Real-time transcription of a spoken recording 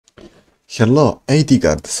Hello,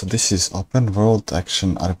 Eydigard. So this is open world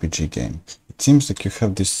action RPG game. It seems like you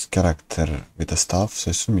have this character with a staff, so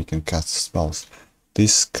I assume you can cast spells.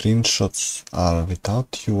 These screenshots are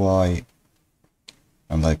without UI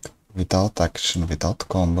and like without action, without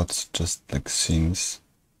combats, just like scenes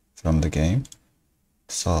from the game.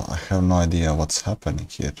 So I have no idea what's happening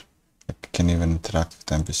here. Like, can you even interact with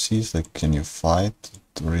NPCs? Like, can you fight?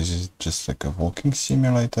 Or is it just like a walking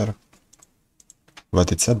simulator?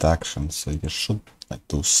 But it's at action, so you should like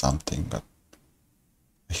do something, but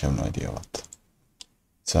I have no idea what.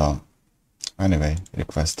 So anyway,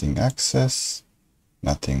 requesting access,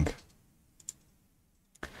 nothing.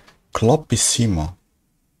 Kloppyssimo.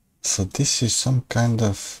 So this is some kind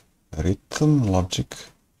of rhythm logic.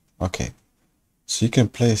 Okay, so you can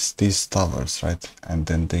place these towers, right? And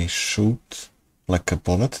then they shoot like a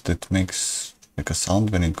bullet that makes like a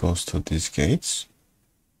sound when it goes to these gates.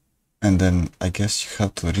 And then I guess you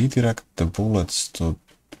have to redirect the bullets to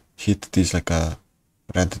hit these like a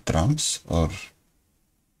red drums, or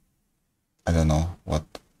I don't know what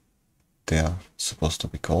they are supposed to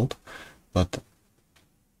be called, but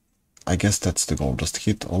I guess that's the goal. Just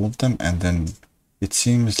hit all of them, and then it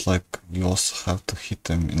seems like you also have to hit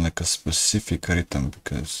them in like a specific rhythm,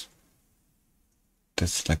 because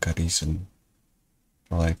that's like a reason,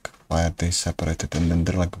 like why are they separated, and then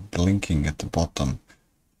they're like blinking at the bottom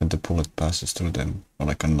when the bullet passes through them, or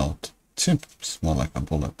like a note. It seems more like a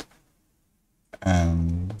bullet.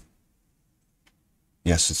 And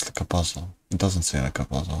yes, it's like a puzzle. It doesn't say like a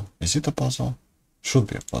puzzle. Is it a puzzle? Should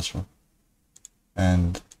be a puzzle.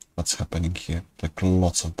 And what's happening here? Like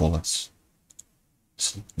lots of bullets.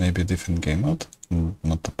 So maybe a different game mode,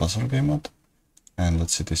 not the puzzle game mode. And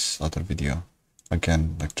let's see this other video.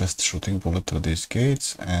 Again, like just shooting bullet through these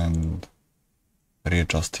gates and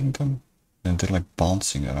readjusting them. And they're like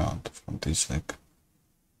bouncing around from these like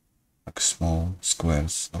small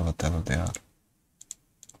squares or whatever they are.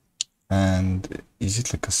 And is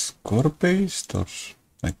it like a score based, or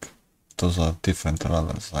like those are different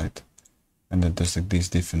levels, right? And then there's like these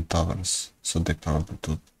different towers, so they probably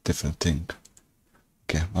do different thing.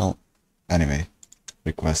 Okay, well, anyway,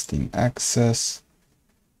 requesting access.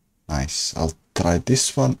 Nice. I'll try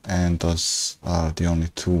this one, and those are the only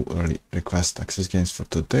two early request access games for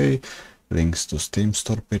today. Links to Steam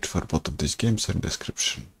store page for both of these games are in the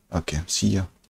description. Okay, see ya.